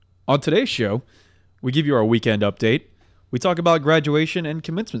On today's show, we give you our weekend update. We talk about graduation and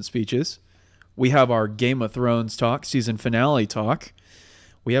commencement speeches. We have our Game of Thrones talk, season finale talk.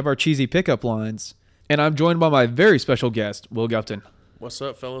 We have our cheesy pickup lines. And I'm joined by my very special guest, Will Gupton. What's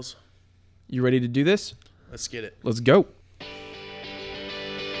up, fellas? You ready to do this? Let's get it. Let's go.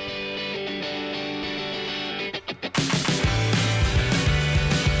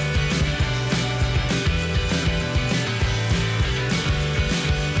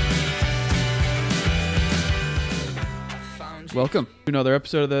 Welcome to another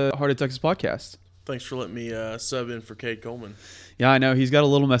episode of the Heart of Texas podcast. Thanks for letting me sub in for Cade Coleman. Yeah, I know. He's got a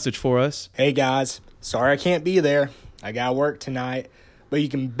little message for us. Hey guys, sorry I can't be there. I got work tonight, but you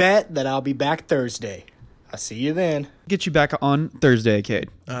can bet that I'll be back Thursday. I'll see you then. Get you back on Thursday, Cade.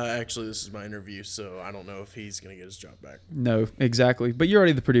 Actually, this is my interview, so I don't know if he's going to get his job back. No, exactly. But you're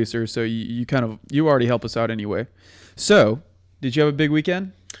already the producer, so you already help us out anyway. So, did you have a big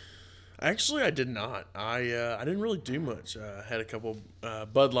weekend? Actually, I did not. I didn't really do much. I had a couple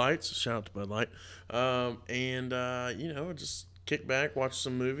Bud Lights. Shout out to Bud Light. Just kicked back, watched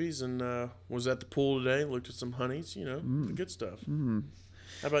some movies, and was at the pool today. Looked at some honeys. The good stuff.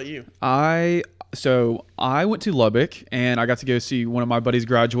 How about you? I went to Lubbock, and I got to go see one of my buddies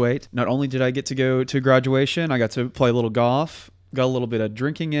graduate. Not only did I get to go to graduation, I got to play a little golf, got a little bit of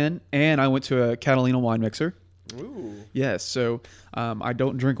drinking in, and I went to a Catalina wine mixer. Ooh. Yes, so I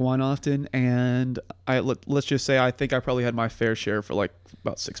don't drink wine often, and let's just say I think I probably had my fair share for like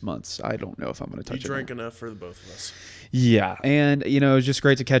about 6 months. I don't know if I'm going to touch it. You drank enough for the both of us. Yeah, and it was just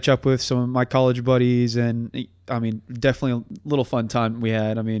great to catch up with some of my college buddies, and definitely a little fun time we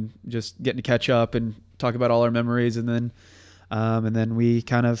had. Just getting to catch up and talk about all our memories, and then we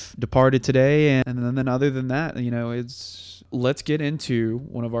kind of departed today, and then other than that, let's get into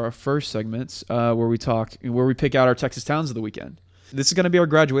one of our first segments where we pick out our Texas towns of the weekend. This is going to be our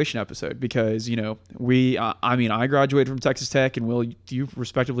graduation episode because, I graduated from Texas Tech, and Will, you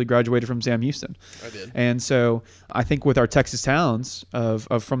respectively graduated from Sam Houston. I did. And so I think with our Texas towns of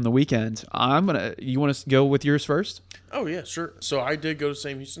from the weekend, you want to go with yours first? Oh, yeah, sure. So I did go to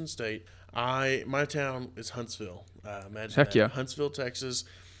Sam Houston State. My town is Huntsville. Imagine Heck that. yeah. Huntsville, Texas.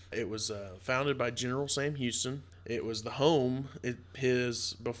 It was founded by General Sam Houston. It was the home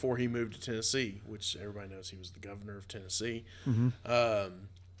before he moved to Tennessee, which everybody knows he was the governor of Tennessee. Mm-hmm.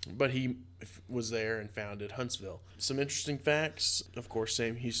 But he was there and founded Huntsville. Some interesting facts. Of course,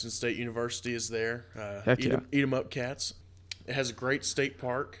 Sam Houston State University is there. Eat 'em up cats. It has a great state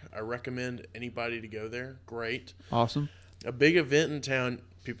park. I recommend anybody to go there. Great. Awesome. A big event in town,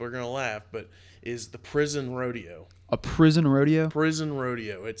 people are going to laugh, but is the Prison Rodeo. A prison rodeo? Prison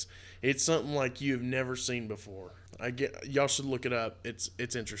Rodeo. It's something like you've never seen before. Y'all should look it up.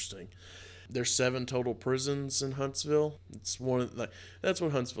 It's interesting. There's 7 total prisons in Huntsville. That's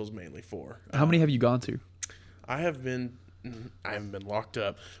what Huntsville's mainly for. How many have you gone to? I haven't been locked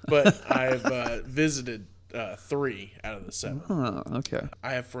up, but I've visited 3 out of the 7. Oh, okay.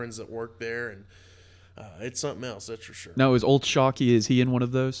 I have friends that work there, and it's something else, that's for sure. Now, is Old Shockey, is he in one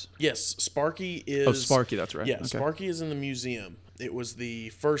of those? Yes, Sparky is... Oh, Sparky, that's right. Yeah, okay. Sparky is in the museum. It was the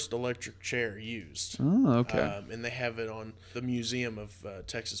first electric chair used. Oh, okay. And they have it on the Museum of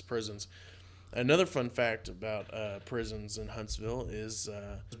Texas Prisons. Another fun fact about prisons in Huntsville is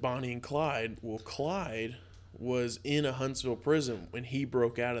Bonnie and Clyde. Well, Clyde was in a Huntsville prison when he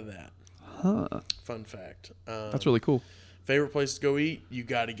broke out of that. Huh. Fun fact. That's really cool. Favorite place to go eat? You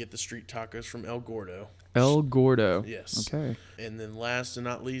got to get the street tacos from El Gordo. El Gordo. Yes. Okay. And then last and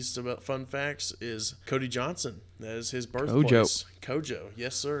not least about fun facts is Cody Johnson. That is his birthplace. Kojo.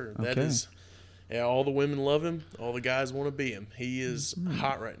 Yes, sir. That is. Yeah, all the women love him. All the guys want to be him. He is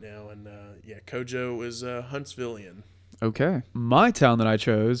hot right now. And, Kojo is Huntsvillian. Okay. My town that I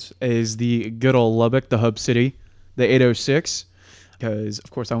chose is the good old Lubbock, the hub city, the 806. Because,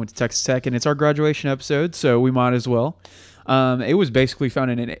 of course, I went to Texas Tech, and it's our graduation episode, so we might as well. It was basically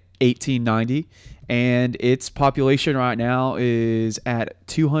founded in 1890, and its population right now is at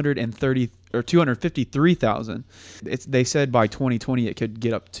 253,000. They said by 2020 it could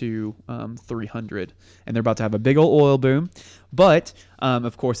get up to 300, and they're about to have a big old oil boom. But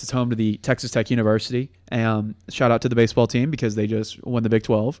of course, it's home to the Texas Tech University. Shout out to the baseball team because they just won the Big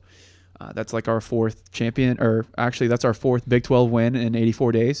 12. That's like our 4th champion, or actually that's our 4th Big 12 win in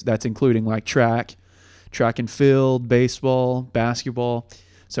 84 days. That's including like track and field, baseball, basketball.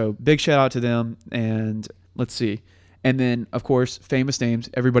 So big shout out to them. And let's see. And then, of course, famous names.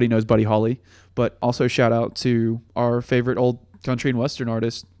 Everybody knows Buddy Holly. But also shout out to our favorite old country and western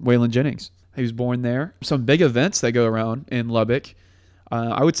artist, Waylon Jennings. He was born there. Some big events that go around in Lubbock.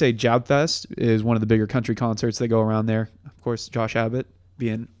 I would say Jab Fest is one of the bigger country concerts that go around there. Of course, Josh Abbott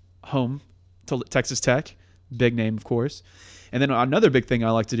being home to Texas Tech, big name, of course. And then another big thing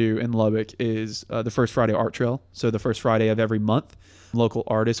I like to do in Lubbock is the First Friday Art Trail. So the first Friday of every month, local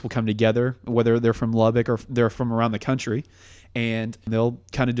artists will come together, whether they're from Lubbock or they're from around the country, and they'll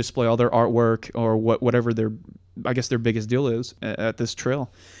kind of display all their artwork or whatever their biggest deal is at this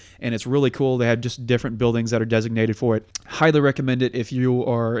trail. And it's really cool. They have just different buildings that are designated for it. Highly recommend it if you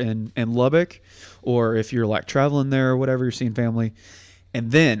are in Lubbock, or if you're like traveling there or whatever, you're seeing family.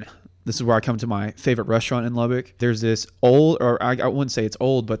 And then this is where I come to my favorite restaurant in Lubbock. There's this old, or I wouldn't say it's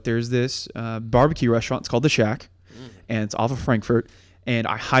old, but there's this barbecue restaurant. It's called The Shack, and it's off of Frankfurt. And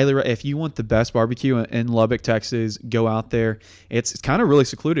I highly, if you want the best barbecue in Lubbock, Texas, go out there. It's kind of really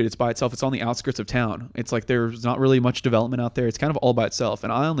secluded. It's by itself. It's on the outskirts of town. It's like there's not really much development out there. It's kind of all by itself.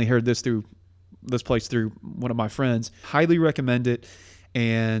 And I only heard this place through one of my friends. Highly recommend it.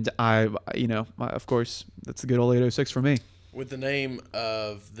 And of course, that's the good old 806 for me. With the name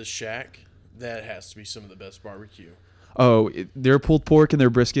of The Shack, that has to be some of the best barbecue. Oh, their pulled pork and their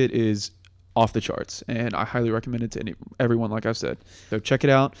brisket is off the charts, and I highly recommend it to everyone, like I said. So check it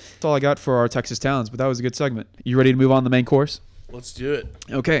out. That's all I got for our Texas towns, but that was a good segment. You ready to move on to the main course? Let's do it.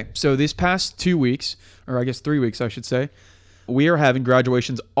 Okay, so these past 2 weeks, or I guess 3 weeks, I should say, we are having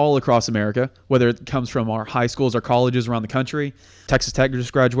graduations all across America, whether it comes from our high schools or colleges around the country. Texas Tech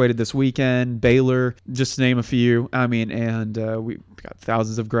just graduated this weekend, Baylor, just to name a few. And we got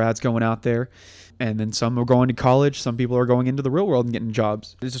thousands of grads going out there. And then some are going to college. Some people are going into the real world and getting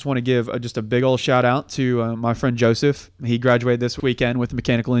jobs. I just want to give just a big old shout out to my friend Joseph. He graduated this weekend with a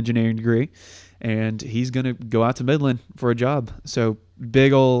mechanical engineering degree, and he's going to go out to Midland for a job. So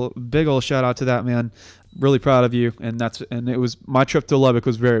big old shout out to that man. Really proud of you. And it was my trip to Lubbock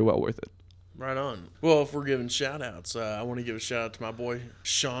was very well worth it. Right on. Well, if we're giving shout outs, I want to give a shout out to my boy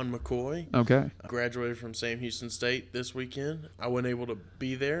Sean McCoy. Okay. Graduated from Sam Houston State this weekend. I wasn't able to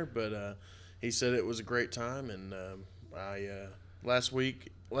be there, but he said it was a great time, and last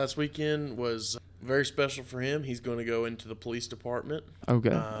weekend was very special for him. He's going to go into the police department.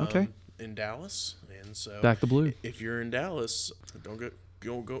 Okay. In Dallas, and so back the blue. If you're in Dallas,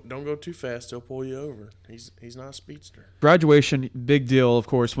 don't go too fast. He'll pull you over. He's not a speedster. Graduation, big deal, of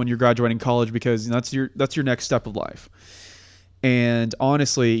course, when you're graduating college, because that's your next step of life. And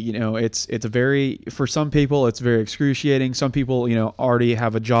honestly, it's for some people, it's very excruciating. Some people, already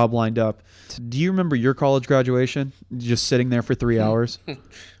have a job lined up. Do you remember your college graduation? Just sitting there for 3 hours?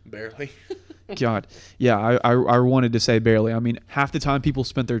 Barely. God. Yeah, I wanted to say barely. I mean, half the time people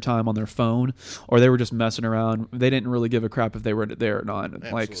spent their time on their phone, or they were just messing around. They didn't really give a crap if they were there or not.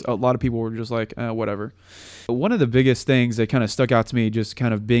 Absolutely. Like, a lot of people were just like, whatever. One of the biggest things that kind of stuck out to me, just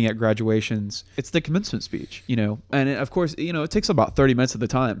kind of being at graduations, it's the commencement speech, and of course, it takes about 30 minutes of the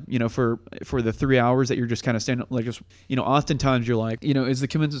time, for the 3 hours that you're just kind of standing, like, just, oftentimes you're like, is the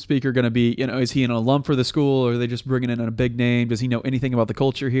commencement speaker going to be, is he an alum for the school, or are they just bringing in a big name? Does he know anything about the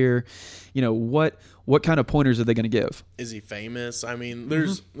culture here? What kind of pointers are they going to give? Is he famous? I mean,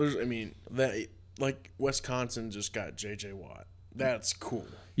 there's that, like, Wisconsin just got J.J. Watt. That's cool.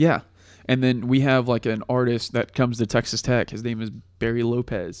 Yeah. And then we have like an artist that comes to Texas Tech. His name is Barry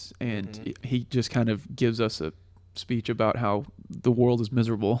Lopez, and he just kind of gives us a speech about how the world is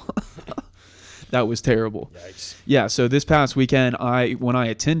miserable. That was terrible. Yikes. Yeah, so this past weekend, when I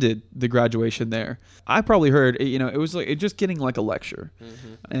attended the graduation there, I probably heard, it was like just getting like a lecture.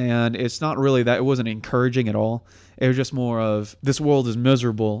 And it's not really that, it wasn't encouraging at all. It was just more of, this world is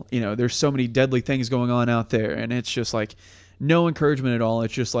miserable. There's so many deadly things going on out there, and it's just like no encouragement at all.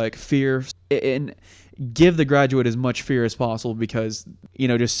 It's just like fear, and give the graduate as much fear as possible, because,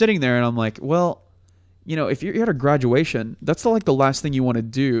 just sitting there and I'm like, well, if you're at a graduation, that's like the last thing you want to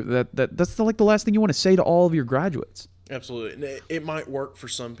do. That's like the last thing you want to say to all of your graduates. Absolutely. And it might work for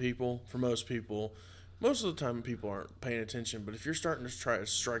some people. For most people, most of the time people aren't paying attention. But if you're starting to try to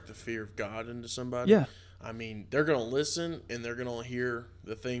strike the fear of God into somebody, yeah, I mean, they're going to listen, and they're going to hear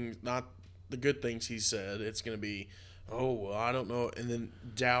the things, not the good things he said. It's going to be, oh, well, I don't know. And then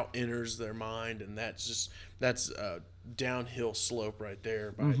doubt enters their mind, and that's a downhill slope right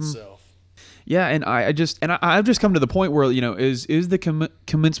there by itself. Yeah, and I've just come to the point where, is the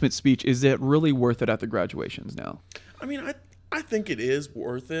commencement speech, is it really worth it at the graduations now? I mean, I think it is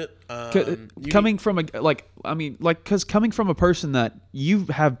worth it. Coming from a person that you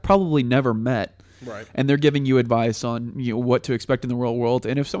have probably never met, right? And they're giving you advice on what to expect in the real world.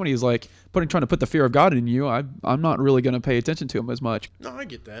 And if somebody is like trying to put the fear of God in you, I'm not really going to pay attention to them as much. No, I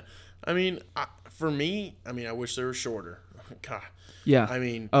get that. I mean, for me, I wish they were shorter. God. Yeah. I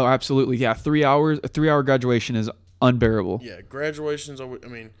mean. Oh, absolutely. Yeah. 3 hours. A 3 hour graduation is unbearable. Yeah. Graduations. I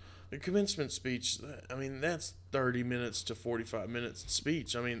mean, The commencement speech, I mean, that's 30 minutes to 45 minutes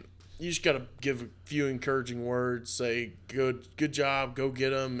speech. I mean, you just got to give a few encouraging words, say, good job, go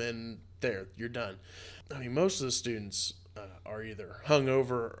get them, and there, you're done. I mean, most of the students are either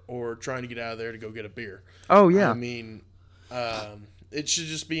hungover or trying to get out of there to go get a beer. Oh, yeah. I mean, it should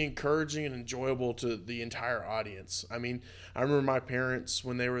just be encouraging and enjoyable to the entire audience. I mean, I remember my parents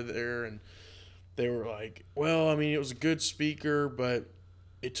when they were there, and they were like, well, I mean, it was a good speaker, but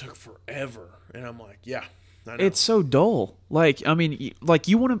it took forever. And I'm like, yeah, I know. It's so dull. Like, I mean, like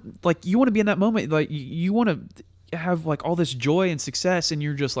you want to be in that moment. Like you want to have like all this joy and success, and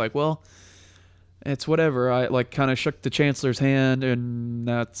you're just like, well, it's whatever. I like kind of shook the chancellor's hand, and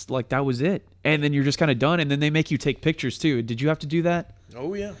that's like that was it. And then you're just kind of done. And then they make you take pictures too. Did you have to do that?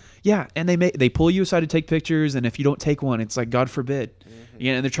 Oh yeah. Yeah, and they pull you aside to take pictures, and if you don't take one, it's like God forbid. Mm-hmm.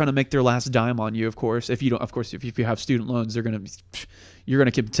 Yeah, and they're trying to make their last dime on you. Of course, if you have student loans, you're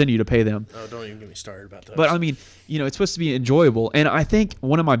gonna continue to pay them. Oh, don't even get me started about that. But I mean, it's supposed to be enjoyable, and I think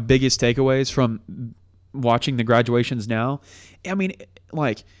one of my biggest takeaways from watching the graduations now, I mean,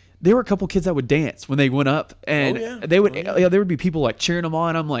 like there were a couple kids that would dance when they went up, and there would be people like cheering them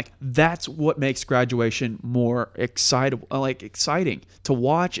on. I'm like, that's what makes graduation more exciting to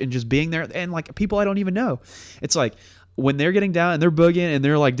watch, and just being there, and like people I don't even know. It's like when they're getting down and they're boogieing and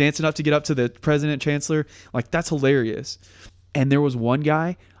they're like dancing up to get up to the president, chancellor, like that's hilarious. And there was one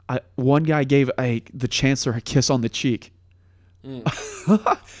guy gave the chancellor a kiss on the cheek.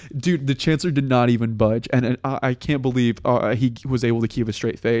 Dude, the chancellor did not even budge, and I can't believe he was able to keep a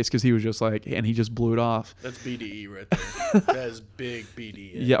straight face, because he was just like, and he just blew it off. That's BDE right there. That is big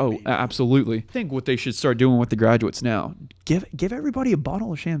BDE. Yeah, BDE. Absolutely. I think what they should start doing with the graduates now, give everybody a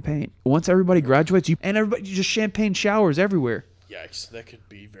bottle of champagne. Once everybody graduates, everybody just champagne showers everywhere. Yikes, that could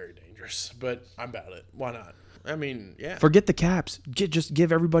be very dangerous, but I'm about it. Why not? I mean, yeah. Forget the caps. Just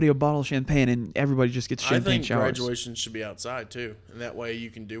give everybody a bottle of champagne, and everybody just gets champagne showers. I think graduation should be outside too, and that way you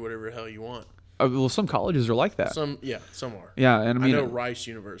can do whatever the hell you want. Well, some colleges are like that. Some are. Yeah, and I know Rice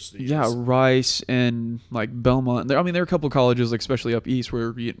University. Yeah, Rice and like Belmont. There are a couple of colleges, like especially up east,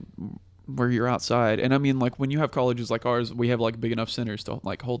 where you're outside. And I mean, like when you have colleges like ours, we have like big enough centers to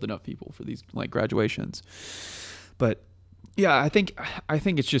like hold enough people for these like graduations. But yeah, I think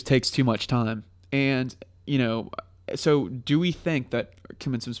it just takes too much time. And so do we think that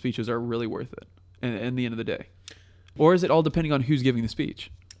commencement speeches are really worth it in the end of the day? Or is it all depending on who's giving the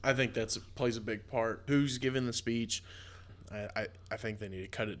speech? I think that plays a big part. Who's giving the speech? I think they need to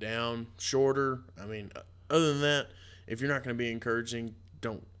cut it down, shorter. I mean, other than that, if you're not going to be encouraging,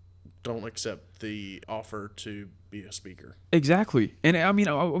 don't accept the offer to be a speaker. Exactly. And I mean,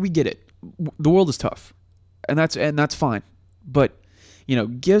 we get it. The world is tough, and that's fine. But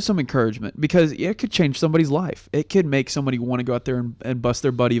give some encouragement, because it could change somebody's life. It could make somebody want to go out there and bust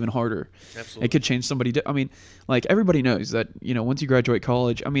their butt even harder. Absolutely. It could change somebody. I mean, like everybody knows that, once you graduate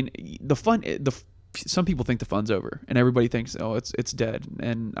college, I mean, some people think the fun's over, and everybody thinks, oh, it's dead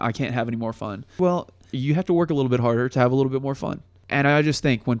and I can't have any more fun. Well, you have to work a little bit harder to have a little bit more fun. And I just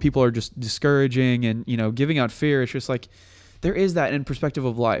think when people are just discouraging and, giving out fear, it's just like, there is that in perspective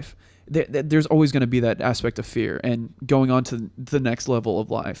of life. There's always going to be that aspect of fear and going on to the next level of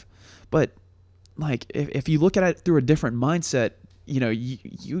life. But like if you look at it through a different mindset,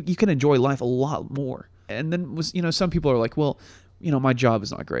 you can enjoy life a lot more. And then some people are like, well, my job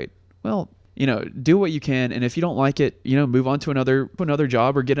is not great. Well, do what you can, and if you don't like it, move on to another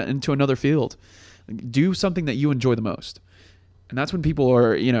job or get into another field. Do something that you enjoy the most. And that's when people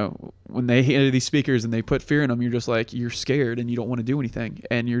are, when they hear these speakers and they put fear in them, you're just like, you're scared and you don't want to do anything.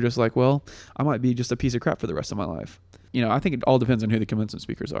 And you're just like, well, I might be just a piece of crap for the rest of my life. I think it all depends on who the commencement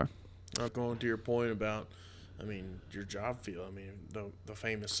speakers are. Going to your point about, your job field. The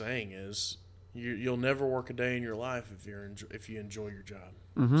famous saying is, you'll never work a day in your life if you enjoy your job.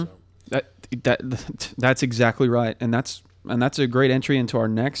 Mm-hmm. So. That's exactly right. And that's a great entry into our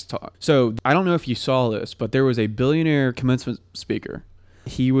next talk. So I don't know if you saw this, but there was a billionaire commencement speaker.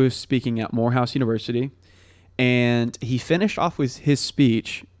 He was speaking at Morehouse University, and he finished off with his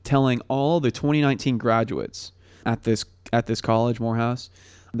speech telling all the 2019 graduates at this college, Morehouse,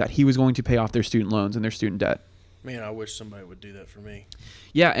 that he was going to pay off their student loans and their student debt. Man, I wish somebody would do that for me.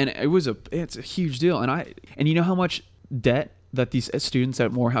 Yeah, and it's a huge deal. And you know how much debt that these students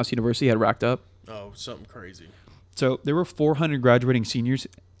at Morehouse University had racked up? Oh, something crazy. So there were 400 graduating seniors,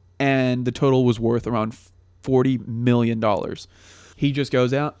 and the total was worth around $40 million. He just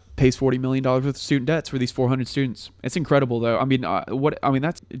goes out, pays $40 million worth of student debts for these 400 students. It's incredible, though.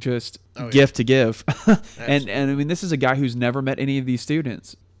 That's just gift to give. and this is a guy who's never met any of these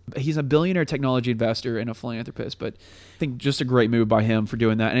students. He's a billionaire technology investor and a philanthropist, but I think just a great move by him for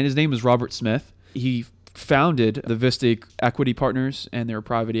doing that. And his name is Robert Smith. He founded the Vista Equity Partners, and they're a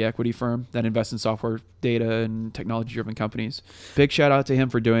private equity firm that invests in software, data, and technology-driven companies. Big shout out to him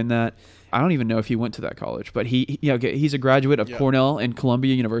for doing that. I don't even know if he went to that college, but he's a graduate of Cornell and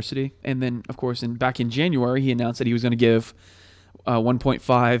Columbia University. And then, of course, back in January, he announced that he was going to give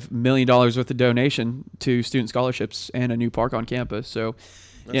 $1.5 million worth of donation to student scholarships and a new park on campus. So,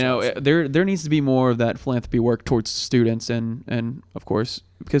 that's awesome. There needs to be more of that philanthropy work towards students, and of course,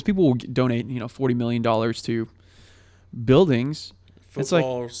 because people will donate $40 million to buildings,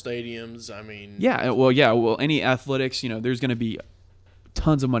 football stadiums. I mean, any athletics. There's going to be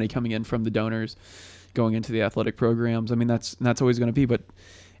tons of money coming in from the donors going into the athletic programs. I mean, that's always going to be, but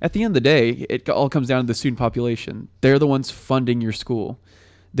at the end of the day, it all comes down to the student population. They're the ones funding your school.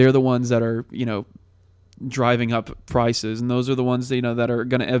 They're the ones that are, driving up prices, and those are the ones that are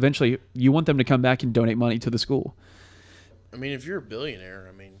going to eventually, you want them to come back and donate money to the school. I mean, if you're a billionaire,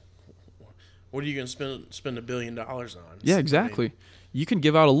 I mean, what are you going to spend $1 billion on? Yeah, exactly. You can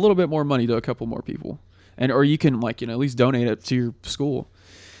give out a little bit more money to a couple more people, or you can at least donate it to your school.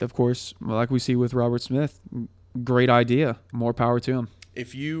 Of course, like we see with Robert Smith, great idea. More power to him.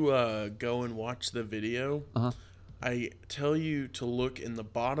 If you go and watch the video, I tell you to look in the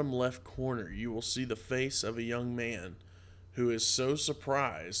bottom left corner. You will see the face of a young man who is so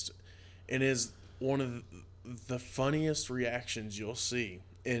surprised, and is one of the funniest reactions you'll see.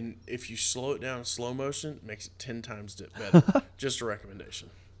 And if you slow it down in slow motion, it makes it 10 times better. Just a recommendation.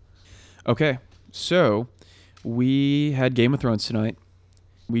 Okay, so we had Game of Thrones tonight.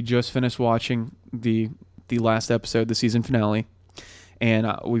 We just finished watching the last episode, the season finale. And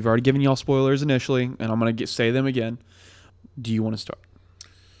we've already given y'all spoilers initially, and I'm going to say them again. Do you want to start?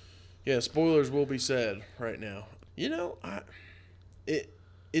 Yeah, spoilers will be said right now.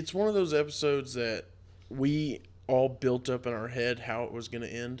 It's one of those episodes that we all built up in our head how it was going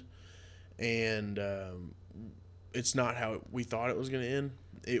to end. And it's not how we thought it was going to end.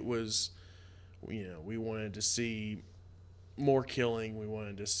 It was, we wanted to see more killing. We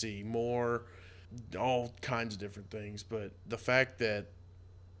wanted to see more... all kinds of different things, but the fact that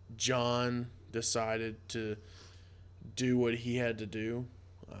Jon decided to do what he had to do,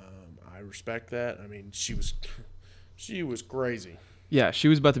 I respect that. I mean, she was crazy. Yeah, she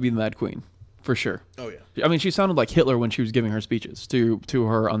was about to be the Mad Queen, for sure. Oh yeah. I mean, she sounded like Hitler when she was giving her speeches to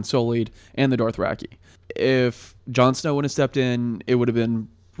her Unsullied and the Dothraki. If Jon Snow would have stepped in, it would have been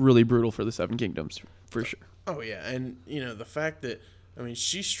really brutal for the Seven Kingdoms, for sure. Oh yeah, and the fact that, I mean,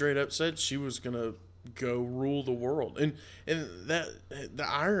 she straight up said she was gonna go rule the world, and that the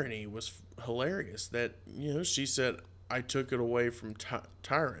irony was hilarious. That she said, "I took it away from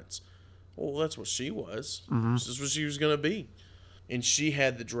tyrants." Well, that's what she was. Mm-hmm. This is what she was gonna be, and she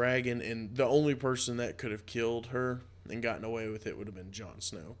had the dragon, and the only person that could have killed her and gotten away with it would have been Jon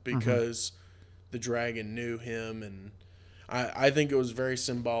Snow, because the dragon knew him, and I think it was very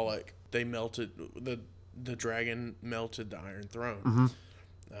symbolic. They melted the dragon melted the Iron Throne. Mm-hmm.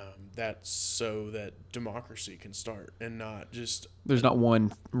 That's so that democracy can start, and not just... There's not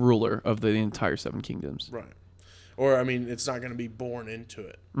one ruler of the entire Seven Kingdoms. Right. Or, I mean, it's not going to be born into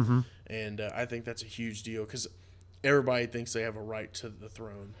it. Mm-hmm. And I think that's a huge deal, because everybody thinks they have a right to the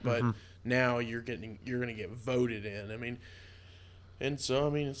throne. But now you're going to get voted in. I mean, and so, I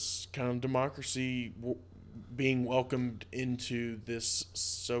mean, it's kind of democracy being welcomed into this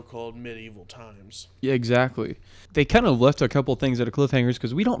so-called medieval times. Yeah, exactly. They kind of left a couple things at a cliffhangers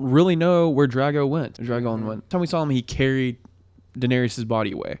because we don't really know where Dragon went. The time we saw him, he carried Daenerys'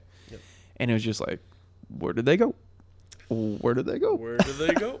 body away. Yep. And it was just like, where did they go? Where did they go? Where did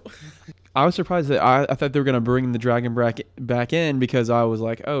they go? I was surprised that I thought they were going to bring the dragon back in, because I was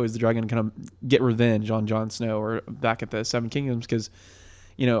like, oh, is the dragon going to get revenge on Jon Snow or back at the Seven Kingdoms? Because...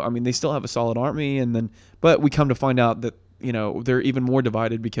 I mean, they still have a solid army, but we come to find out that, they're even more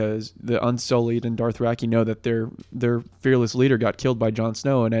divided because the Unsullied and Dothraki know that their fearless leader got killed by Jon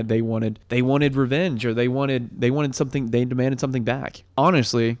Snow, and they wanted revenge, or they wanted something, they demanded something back.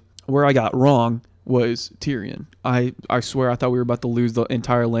 Honestly, where I got wrong was Tyrion. I swear I thought we were about to lose the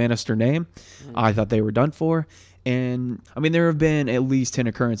entire Lannister name. I thought they were done for. And, I mean, there have been at least 10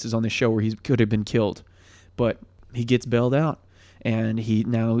 occurrences on this show where he could have been killed, but he gets bailed out. And he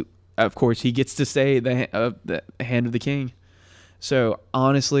now, of course, he gets to say the hand of the king. So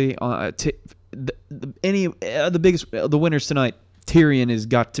honestly, the winners tonight, Tyrion has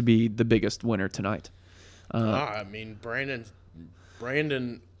got to be the biggest winner tonight. I mean, Brandon,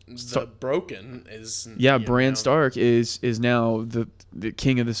 the Broken is... Yeah, Bran Stark is now the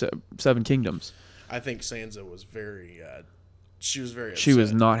king of the Seven Kingdoms. I think Sansa was very she was very upset. She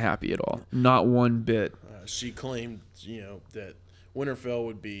was not happy at all. Not one bit. She claimed, that Winterfell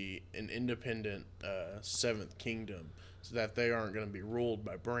would be an independent seventh kingdom, so that they aren't going to be ruled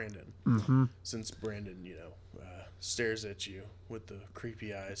by Brandon. Mm-hmm. Since Brandon, stares at you with the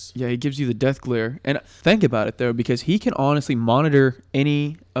creepy eyes. Yeah, he gives you the death glare. And think about it, though, because he can honestly monitor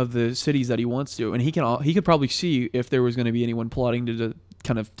any of the cities that he wants to. And he could probably see if there was going to be anyone plotting to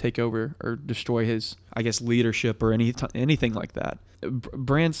kind of take over or destroy his, I guess, leadership or anything like that.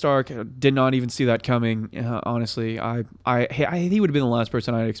 Bran Stark did not even see that coming. Honestly, he would have been the last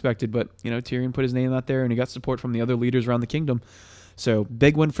person I expected, but Tyrion put his name out there, and he got support from the other leaders around the kingdom. So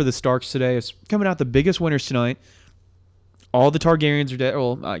big win for the Starks today. It's coming out the biggest winners tonight. All the Targaryens are dead.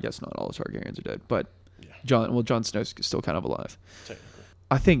 Well, I guess not all the Targaryens are dead, but Jon Snow's still kind of alive. Technically,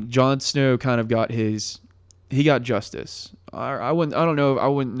 I think Jon Snow kind of got justice. I don't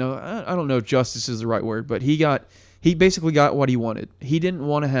know if justice is the right word, but he basically got what he wanted. He didn't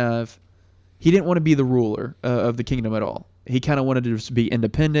want to be the ruler of the kingdom at all. He kind of wanted to just be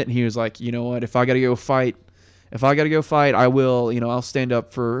independent. He was like, you know what, if I got to go fight, I will. I'll stand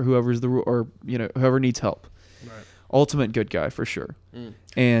up for whoever's the or whoever needs help. right? Ultimate good guy for sure.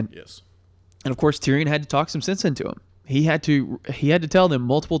 Yes. And of course Tyrion had to talk some sense into him. He had to tell them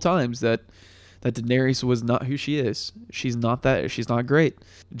multiple times that Daenerys was not who she is. She's not great.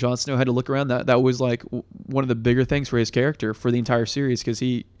 Jon Snow had to look around that. That was like one of the bigger things for his character for the entire series, because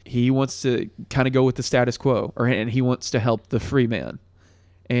he wants to kind of go with the status quo, and he wants to help the free man.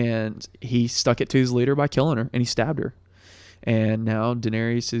 And he stuck it to his leader by killing her, and he stabbed her. And now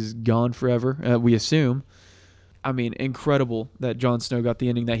Daenerys is gone forever, we assume. I mean, incredible that Jon Snow got the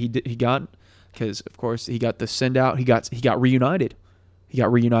ending that he got, because of course he got the send out. He got reunited. He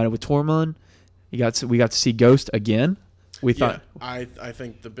got reunited with Tormund. We got to see Ghost again. We thought. I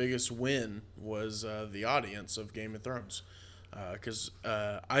think the biggest win was the audience of Game of Thrones, because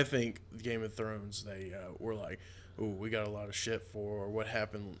I think Game of Thrones, they were like, "Ooh, we got a lot of shit for what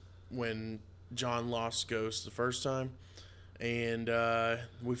happened when Jon lost Ghost the first time, and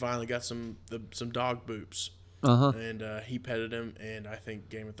we finally got some dog boops." And he petted him, and I think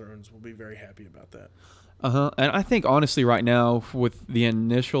Game of Thrones will be very happy about that. And I think honestly right now, with the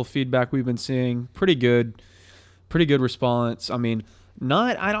initial feedback we've been seeing, pretty good response. I mean,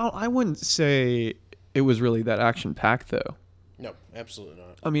 I wouldn't say it was really that action packed though. No, absolutely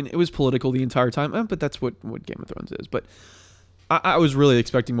not. I mean, it was political the entire time, but that's what Game of Thrones is. But I was really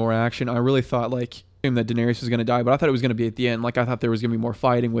expecting more action. I really thought that Daenerys was going to die, but I thought it was going to be at the end. Like, I thought there was going to be more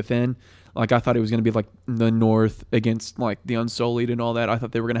fighting within. Like, I thought it was going to be like the North against like the Unsullied and all that. I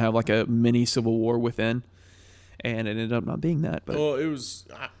thought they were going to have like a mini civil war within, and it ended up not being that. But well, it was.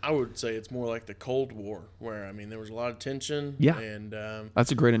 I would say it's more like the Cold War, where there was a lot of tension. Yeah, and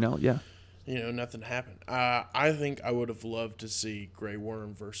that's a great analogy. Yeah, nothing happened. I think I would have loved to see Grey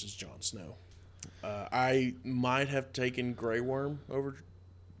Worm versus Jon Snow. I might have taken Grey Worm over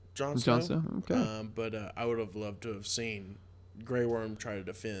Jon Snow. Okay. But I would have loved to have seen Grey Worm try to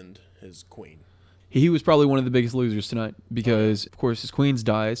defend his queen. He was probably one of the biggest losers tonight because, of course, his queen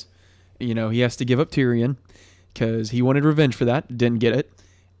dies. He has to give up Tyrion because he wanted revenge for that, didn't get it.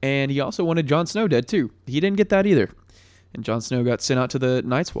 And he also wanted Jon Snow dead, too. He didn't get that either. And Jon Snow got sent out to the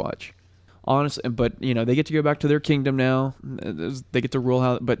Night's Watch. Honestly, but, they get to go back to their kingdom now. They get to rule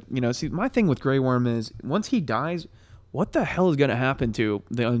how. But, see, my thing with Grey Worm is once he dies, what the hell is going to happen to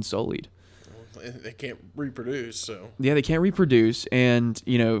the Unsullied? They can't reproduce, so. Yeah, they can't reproduce. And,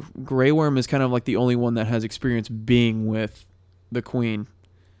 Grey Worm is kind of like the only one that has experience being with the queen.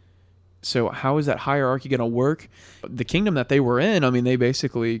 So how is that hierarchy going to work? The kingdom that they were in, they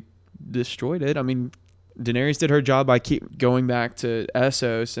basically destroyed it. Daenerys did her job by keep going back to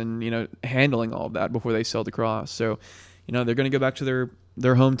Essos and, handling all of that before they sailed across. So, they're going to go back to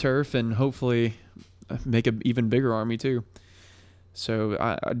their home turf and hopefully make an even bigger army too. So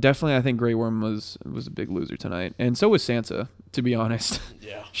I think Grey Worm was a big loser tonight, and so was Sansa. To be honest,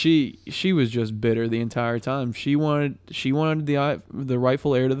 yeah, she was just bitter the entire time. She wanted the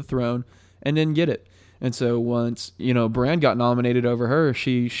rightful heir to the throne, and didn't get it. And so once Bran got nominated over her,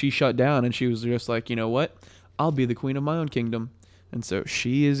 she shut down, and she was just like, you know what, I'll be the queen of my own kingdom. And so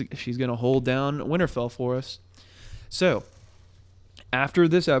she's gonna hold down Winterfell for us. So after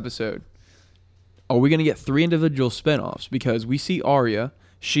this episode, are we going to get 3 individual spinoffs? Because we see Arya.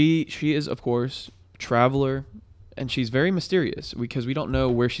 She is, of course, traveler, and she's very mysterious because we don't know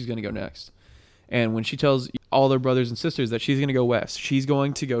where she's going to go next. And when she tells all their brothers and sisters that she's going to go west, she's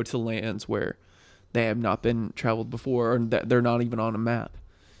going to go to lands where they have not been traveled before, or that they're not even on a map.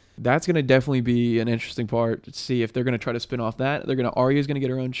 That's going to definitely be an interesting part to see if they're going to try to spin off that. Arya's going to get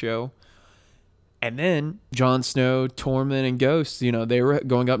her own show. And then Jon Snow, Tormund, and Ghost, they were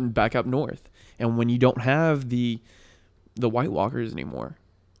going up and back up north. And when you don't have the White Walkers anymore,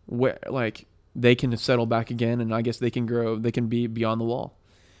 where they can settle back again, and I guess they can grow, they can be beyond the wall.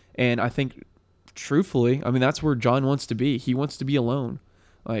 And I think, truthfully, I mean, that's where Jon wants to be. He wants to be alone.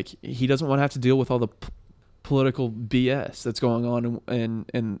 He doesn't want to have to deal with all the political BS that's going on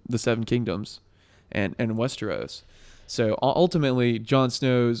in the Seven Kingdoms and Westeros. So ultimately, Jon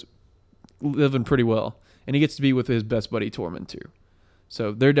Snow's living pretty well, and he gets to be with his best buddy Tormund too.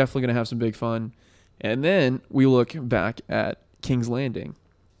 So they're definitely going to have some big fun. And then we look back at King's Landing.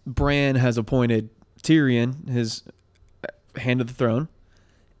 Bran has appointed Tyrion his hand of the throne,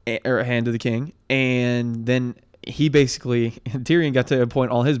 or hand of the king, and then Tyrion got to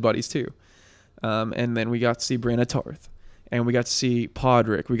appoint all his buddies too. And then we got to see Brienne of Tarth, and we got to see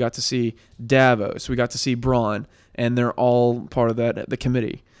Podrick, we got to see Davos, we got to see Bronn, and they're all part of the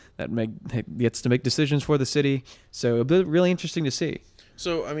committee that gets to make decisions for the city. So it'll be really interesting to see.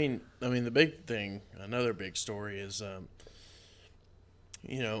 So I mean, the big thing, another big story is,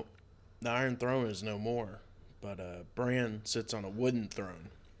 the Iron Throne is no more, but Bran sits on a wooden throne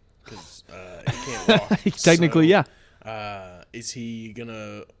because he can't walk. Technically, so, yeah. Is he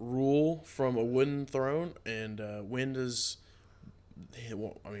gonna rule from a wooden throne? And when does?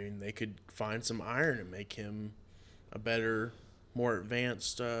 They could find some iron and make him a better, more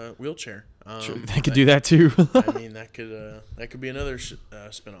advanced wheelchair. Sure, they could do that too. I mean, that could be another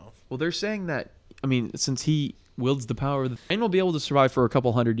spinoff. Well, they're saying that. I mean, since he wields the power, Bran will be able to survive for a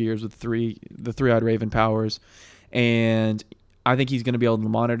couple hundred years with the three-eyed raven powers, and I think he's going to be able to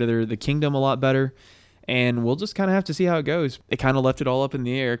monitor the kingdom a lot better. And we'll just kind of have to see how it goes. It kind of left it all up in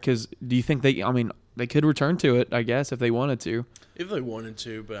the air because do you think they could return to it, I guess, if they wanted to. If they wanted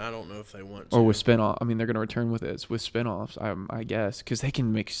to, but I don't know if they want to. Or with spinoff. I mean, they're going to return with spinoffs, I guess, because they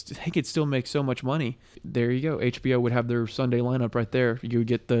could still make so much money. There you go. HBO would have their Sunday lineup right there. You would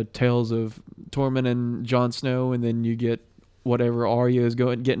get the tales of Tormund and Jon Snow, and then you get whatever Arya is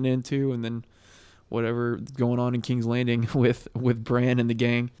getting into, and then whatever going on in King's Landing with Bran and the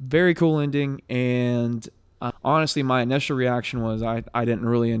gang. Very cool ending, and honestly, my initial reaction was I didn't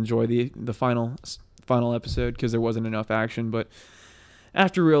really enjoy the final episode because there wasn't enough action, but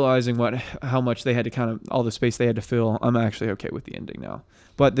after realizing how much they had to all the space they had to fill, I'm actually okay with the ending now.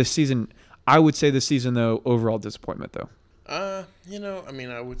 But this season, I would say this season though, overall disappointment though. I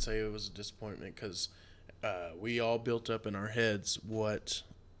would say it was a disappointment because we all built up in our heads what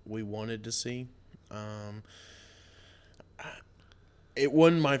we wanted to see. It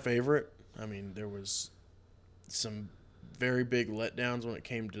wasn't my favorite. I mean, there was some very big letdowns when it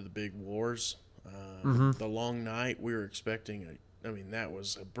came to the big wars. The Long Night, we were expecting that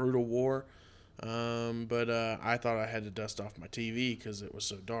was a brutal war. But I thought I had to dust off my TV because it was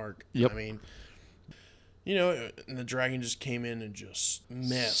so dark. Yep. I mean, and the dragon just came in and just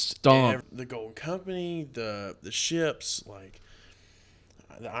messed the Golden Company, the ships,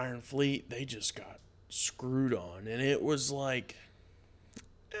 the Iron Fleet. They just got screwed on, and it was I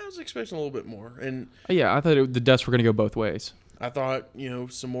was expecting a little bit more. And yeah, I thought the deaths were going to go both ways. I thought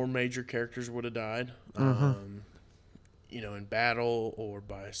some more major characters would have died, in battle or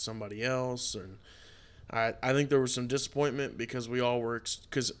by somebody else, and I think there was some disappointment because we all were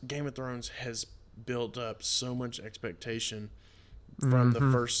because Game of Thrones has built up so much expectation from the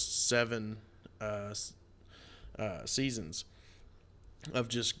first 7 seasons of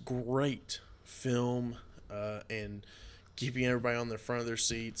just great film and keeping everybody on the front of their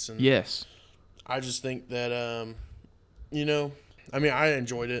seats. And yes, I just think that I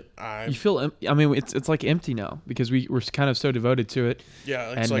enjoyed it. You feel it's like empty now because we're kind of so devoted to it.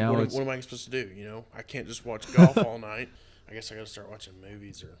 Yeah, it's like what am I supposed to do? I can't just watch golf all night. I guess I got to start watching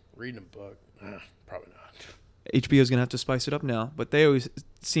movies or reading a book. Probably not. HBO's gonna have to spice it up now, but they always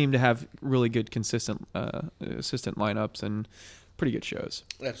seem to have really good consistent lineups and pretty good shows.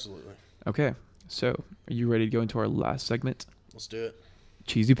 Absolutely. Okay, so are you ready to go into our last segment? Let's do it.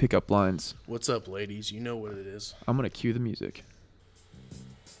 Cheesy pickup lines. What's up, ladies? You know what it is. I'm gonna cue the music.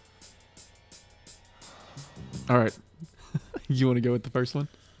 All right. You want to go with the first one?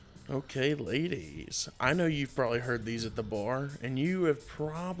 Okay, ladies. I know you've probably heard these at the bar, and you have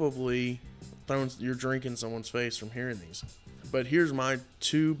probably thrown your drink in someone's face from hearing these. But here's my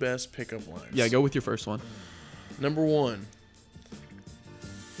 2 best pickup lines. Yeah, go with your first one. Number 1.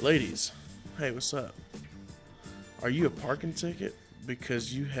 Ladies, hey, what's up? Are you a parking ticket?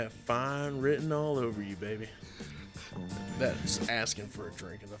 Because you have fine written all over you, baby. That's asking for a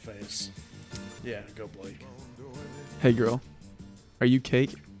drink in the face. Yeah, go Blake. Hey, girl. Are you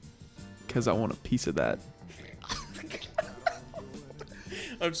cake? Because I want a piece of that.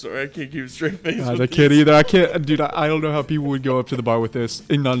 I'm sorry, I can't keep a straight face. God, with I can't these. either. I can't, dude. I don't know how people would go up to the bar with this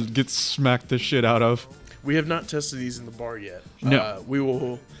and not get smacked the shit out of. We have not tested these in the bar yet. No. We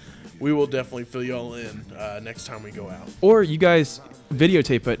will definitely fill y'all in next time we go out. Or you guys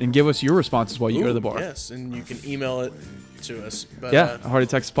videotape it and give us your responses while you go to the Ooh, bar. Yes, and you can email it to us. But, Yeah, Heart of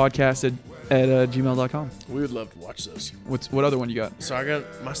Texas Podcast at gmail.com. we would love to watch those. What other one you got? So I got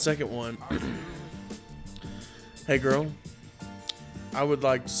my second one. Hey, girl. I would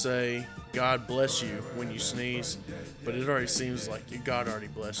like to say God bless you when you sneeze, but it already seems like God already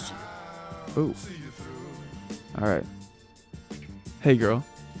blessed you. Ooh. All right. Hey, girl.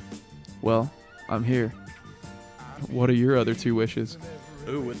 Well, I'm here. What are your other 2 wishes?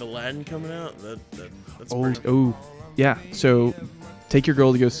 Ooh, with Aladdin coming out, that's Oh, pretty. oh, yeah. So take your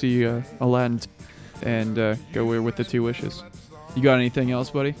girl to go see Aladdin and go with the 2 wishes. You got anything else,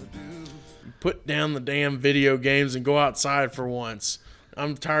 buddy? Put down the damn video games and go outside for once.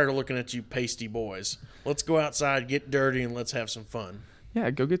 I'm tired of looking at you pasty boys. Let's go outside, get dirty, and let's have some fun.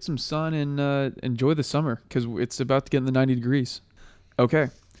 Yeah, go get some sun and enjoy the summer because it's about to get in the 90 degrees. Okay,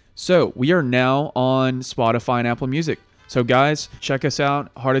 so we are now on Spotify and Apple Music. So guys, check us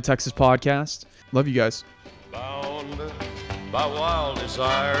out, Heart of Texas Podcast. Love you guys. Bound by wild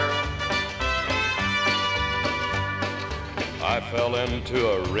desire, I fell into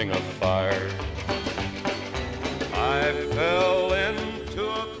a ring of fire. I fell into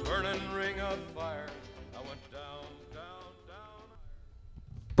a burning ring of fire. I went down, down, down.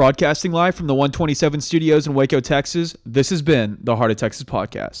 Broadcasting live from the 127 Studios in Waco, Texas, this has been the Heart of Texas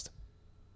Podcast.